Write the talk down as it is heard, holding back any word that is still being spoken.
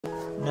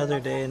Another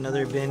day,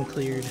 another bin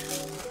cleared.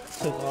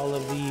 Took all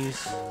of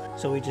these.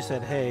 So we just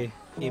said, hey,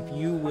 if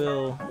you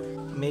will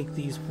make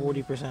these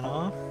 40%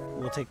 off,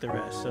 we'll take the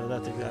rest. So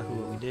that's exactly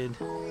what we did.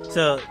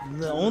 So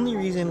the only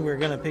reason we're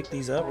gonna pick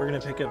these up, we're gonna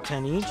pick up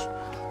 10 each,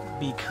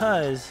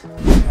 because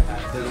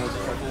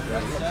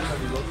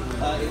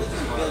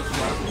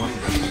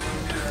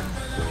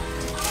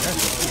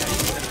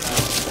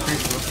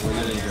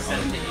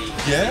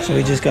so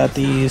we just got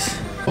these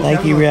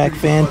Nike React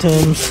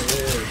Phantoms.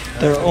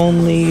 They're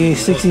only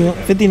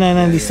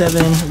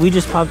 $59.97. We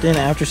just popped in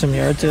after some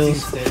yard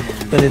sales,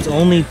 but it's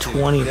only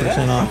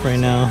 20% off right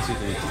now.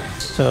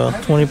 So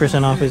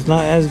 20% off is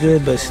not as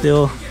good, but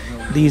still,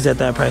 these at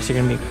that price are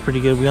gonna be pretty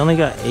good. We only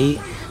got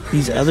 8.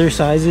 These other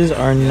sizes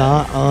are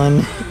not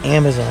on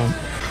Amazon,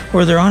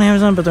 or they're on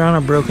Amazon, but they're on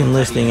a broken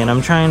listing, and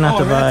I'm trying not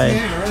to buy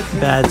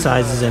bad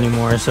sizes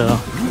anymore. So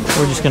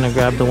we're just gonna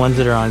grab the ones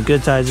that are on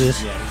good sizes.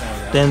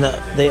 Then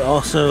they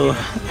also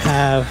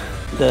have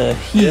the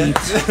heat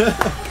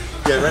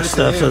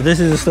stuff. So this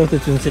is the stuff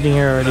that's been sitting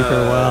here already for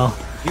a while.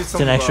 It's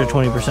an extra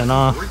 20%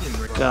 off.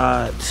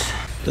 Got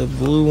the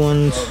blue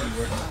ones.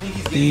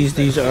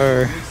 These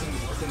are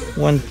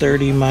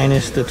 130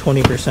 minus the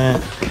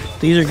 20%.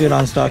 These are good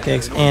on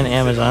StockX and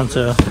Amazon,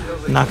 so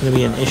not going to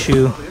be an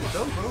issue.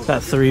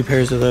 Got 3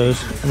 pairs of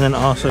those, and then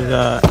also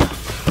got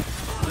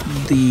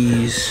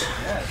these.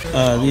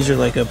 These are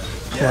like a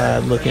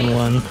plaid looking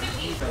one.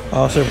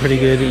 Also pretty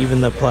good.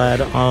 Even the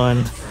plaid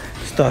on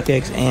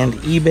StockX and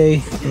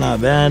eBay,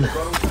 not bad.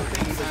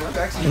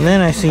 And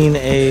then I seen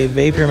a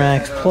Vapor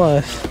Max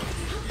Plus.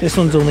 This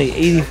one's only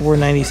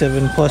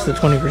 $84.97 plus the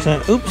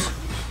 20%. Oops.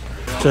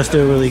 So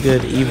still really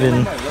good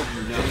even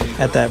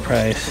at that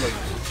price.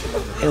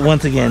 And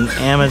once again,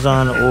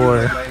 Amazon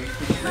or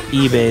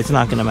eBay, it's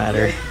not gonna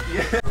matter.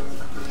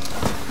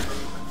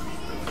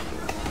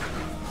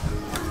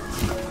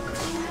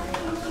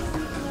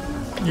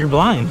 You're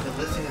blind.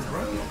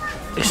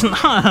 It's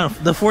not.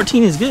 The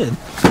 14 is good.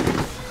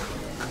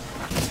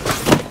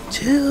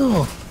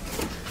 Chill.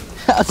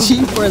 How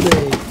cheap are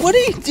they? What are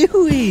you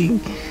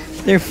doing?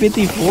 They're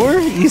 54?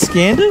 You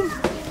scanned them?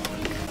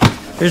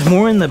 There's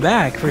more in the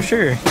back for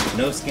sure.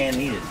 No scan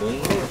needed, boy.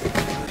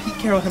 Pete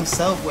Carroll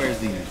himself wears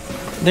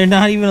these. They're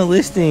not even a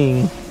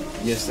listing.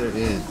 Yes, there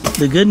is.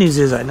 The good news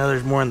is I know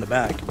there's more in the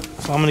back.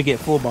 So I'm gonna get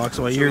full box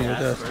while you're with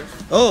us.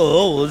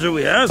 Oh, should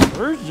we ask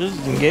first,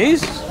 just in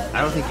case?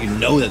 I don't think you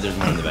know that there's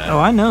more in the back. Oh,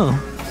 I know.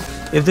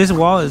 If this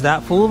wall is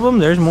that full of them,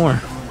 there's more.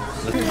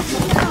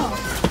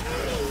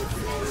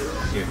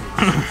 Here.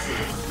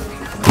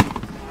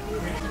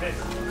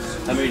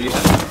 How many do you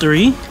have?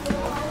 3.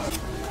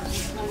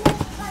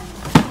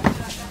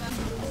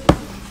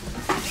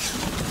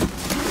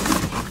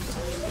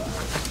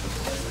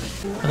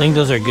 I think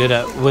those are good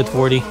at with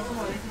 40.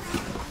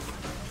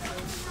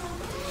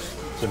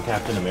 Some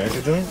Captain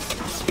America joints?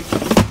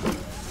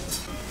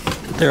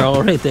 They're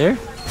all right there.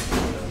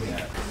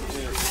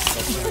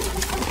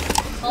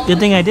 Good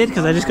thing I did,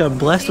 because I just got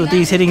blessed with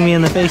these hitting me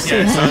in the face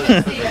too.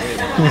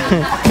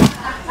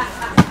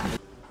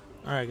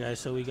 Alright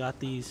guys, so we got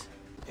these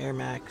Air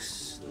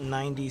Max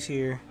 90s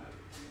here.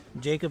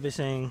 Jacob is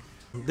saying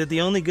that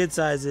the only good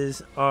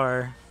sizes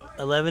are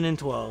 11 and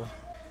 12.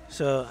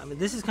 So I mean,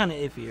 this is kind of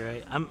iffy,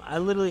 right?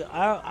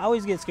 I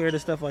always get scared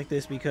of stuff like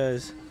this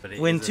because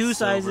when 2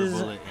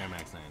 sizes,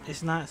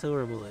 it's not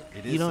Silver Bullet.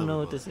 You don't know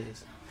what this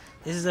is.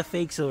 This is a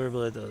fake Silver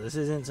Bullet though. This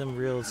isn't some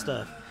real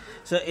stuff.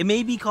 So it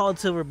may be called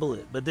Silver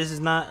Bullet, but this is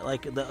not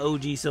like the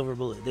OG Silver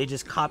Bullet. They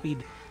just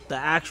copied the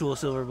actual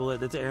Silver Bullet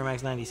that's Air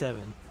Max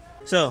 97.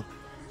 So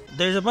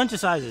there's a bunch of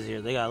sizes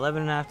here. They got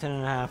 11.5,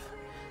 10.5,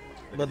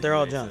 but they're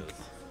all junk.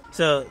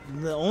 So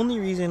the only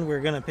reason we're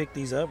gonna pick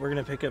these up, we're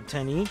gonna pick up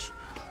 10 each,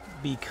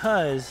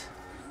 because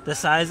the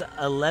size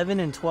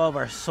 11 and 12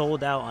 are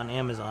sold out on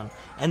Amazon,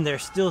 and they're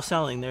still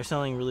selling. They're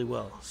selling really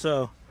well.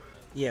 So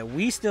yeah,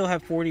 we still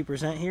have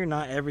 40% here.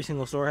 Not every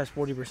single store has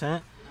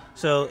 40%.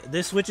 So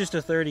this switches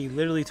to 30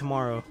 literally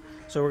tomorrow.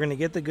 So we're gonna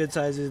get the good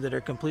sizes that are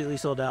completely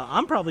sold out.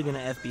 I'm probably gonna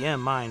FBM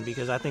mine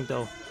because I think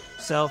they'll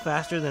sell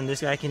faster than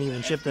this guy can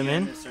even ship them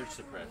in. Search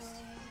suppressed.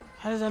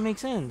 How does that make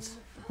sense?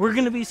 We're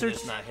gonna be searching.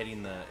 It's not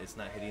hitting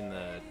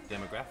the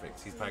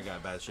demographics. He's probably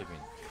got bad shipping.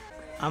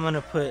 I'm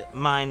gonna put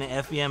mine in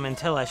FBM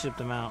until I ship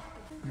them out,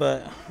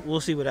 but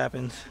we'll see what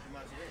happens.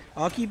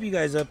 I'll keep you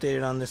guys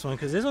updated on this one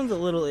because this one's a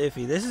little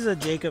iffy. This is a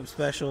Jacob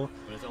special.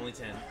 But it's only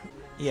 10.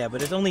 Yeah,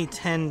 but it's only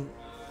 10.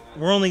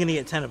 We're only gonna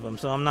get 10 of them,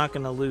 so I'm not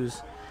gonna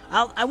lose.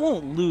 I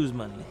won't lose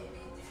money.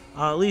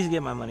 I'll at least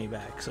get my money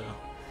back. So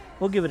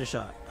we'll give it a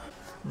shot.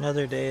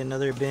 Another day,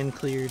 another bin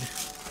cleared.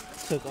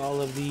 Took all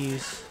of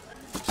these.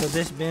 So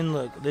this bin,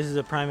 look, this is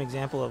a prime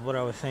example of what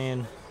I was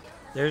saying.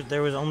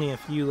 There was only a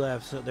few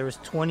left. So there was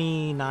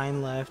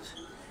 29 left.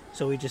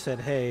 So we just said,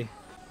 hey,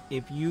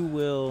 if you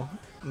will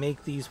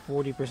make these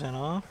 40%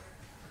 off,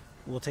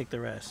 we'll take the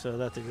rest. So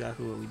that's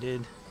exactly what we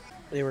did.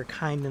 They were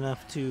kind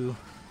enough to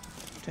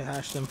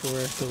hash them for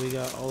us. So we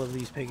got all of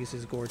these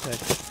Pegasus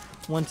Gore-Tex.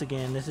 Once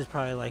again, this is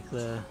probably like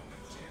the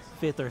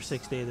 5th or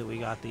 6th day that we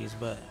got these,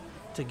 but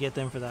to get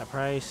them for that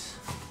price,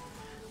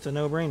 it's a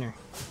no-brainer.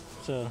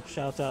 So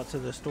shouts out to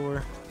the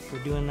store for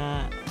doing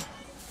that.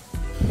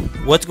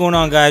 What's going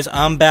on, guys?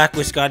 I'm back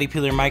with Scotty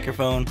Peeler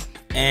microphone,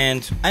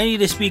 and I need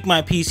to speak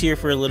my piece here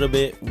for a little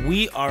bit.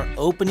 We are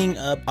opening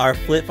up our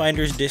Flip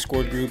Finders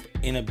Discord group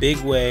in a big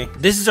way.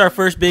 This is our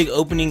first big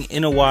opening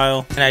in a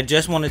while, and I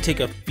just want to take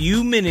a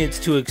few minutes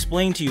to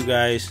explain to you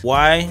guys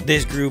why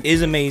this group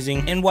is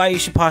amazing and why you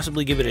should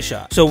possibly give it a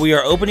shot. So we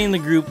are opening the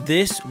group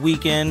this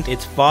weekend.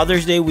 It's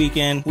Father's Day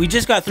weekend. We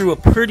just got through a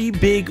pretty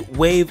big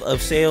wave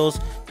of sales.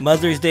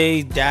 Mother's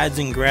Day, dads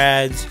and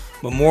grads,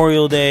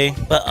 Memorial Day,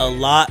 but a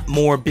lot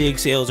more big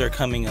sales are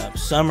coming up.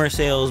 Summer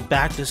sales,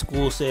 back to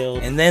school sales,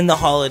 and then the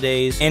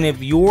holidays. And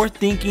if you're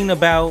thinking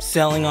about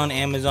selling on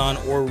Amazon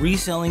or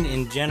reselling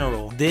in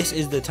general, this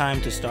is the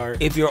time to start.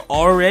 If you're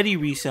already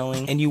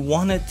reselling and you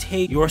want to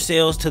take your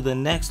sales to the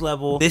next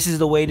level, this is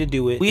the way to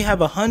do it. We have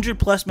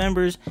 100+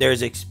 members.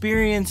 There's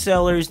experienced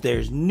sellers,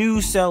 there's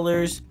new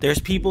sellers, there's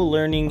people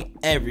learning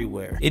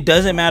everywhere. It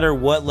doesn't matter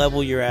what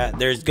level you're at,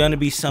 there's gonna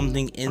be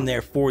something in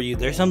there for you.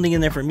 There's something in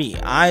there for me.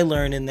 I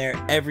learn in there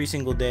every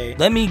single day.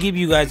 Let me give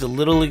you guys a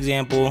little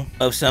example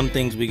of some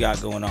things we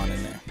got going on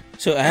in there.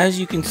 So as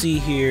you can see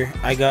here,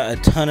 I got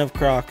a ton of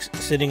Crocs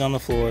sitting on the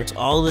floor. It's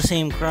all the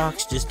same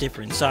Crocs, just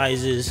different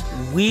sizes.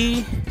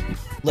 We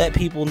let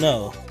people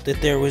know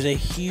that there was a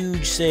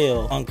huge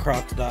sale on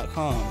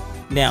crocs.com.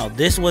 Now,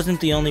 this wasn't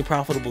the only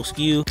profitable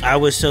SKU. I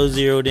was so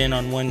zeroed in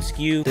on one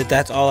SKU that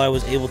that's all I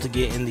was able to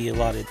get in the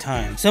allotted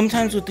time.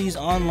 Sometimes with these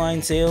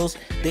online sales,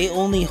 they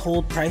only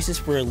hold prices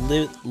for a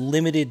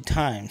limited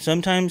time.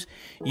 Sometimes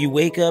you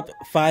wake up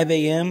 5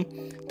 a.m.,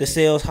 the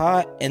sale's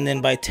hot, and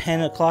then by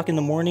 10 o'clock in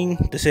the morning,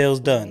 the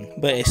sale's done.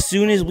 But as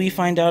soon as we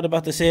find out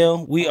about the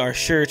sale, we are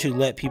sure to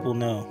let people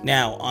know.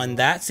 Now, on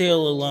that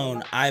sale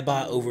alone, I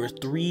bought over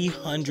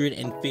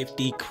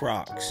 350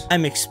 Crocs.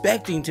 I'm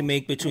expecting to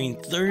make between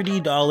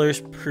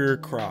 $30 per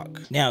Croc.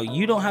 Now,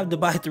 you don't have to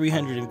buy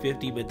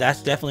 350, but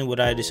that's definitely what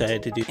I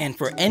decided to do. And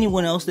for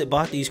anyone else that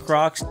bought these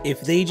Crocs,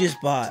 if they just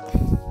bought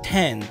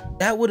 10,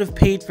 that would have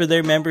paid for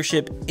their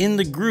membership in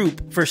the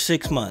group for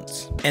 6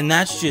 months. And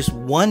that's just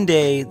one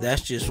day,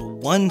 that's just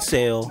one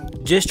sale.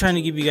 Just trying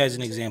to give you guys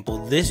an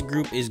example. This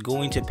group is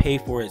going to pay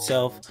for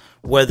itself,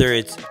 whether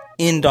it's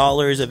in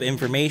dollars of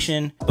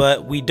information,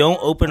 but we don't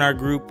open our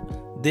group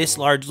this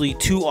largely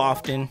too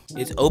often.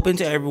 It's open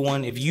to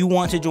everyone. If you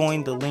want to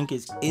join, the link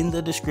is in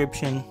the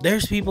description.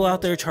 There's people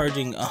out there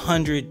charging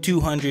 $100,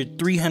 $200,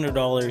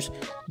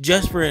 $300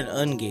 just for an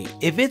ungate.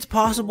 If it's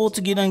possible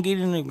to get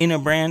ungated in a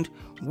brand,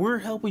 we're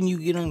helping you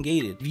get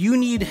ungated. If you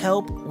need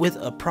help with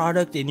a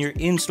product and you're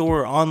in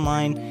store or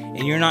online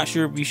and you're not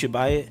sure if you should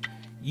buy it,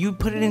 you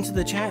put it into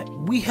the chat.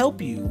 We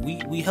help you.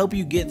 We help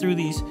you get through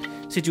these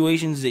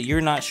situations that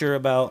you're not sure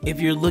about.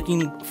 If you're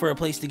looking for a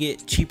place to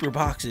get cheaper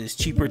boxes,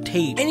 cheaper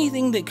tape,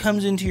 anything that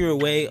comes into your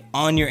way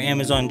on your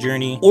Amazon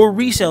journey or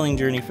reselling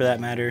journey for that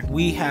matter,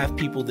 we have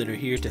people that are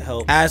here to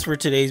help. As for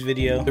today's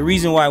video, the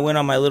reason why I went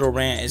on my little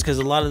rant is because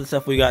a lot of the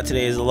stuff we got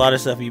today is a lot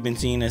of stuff you've been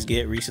seeing us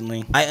get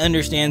recently. I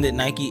understand that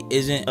Nike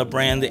isn't a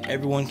brand that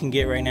everyone can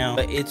get right now,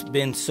 but it's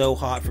been so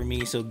hot for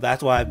me, so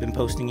that's why I've been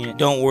posting it.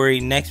 Don't worry,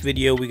 next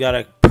video we got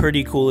a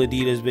pretty cool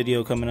Adidas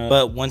video coming up.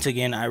 But once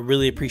again, I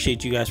really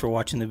appreciate you guys for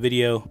watching the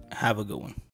video. Have a good one.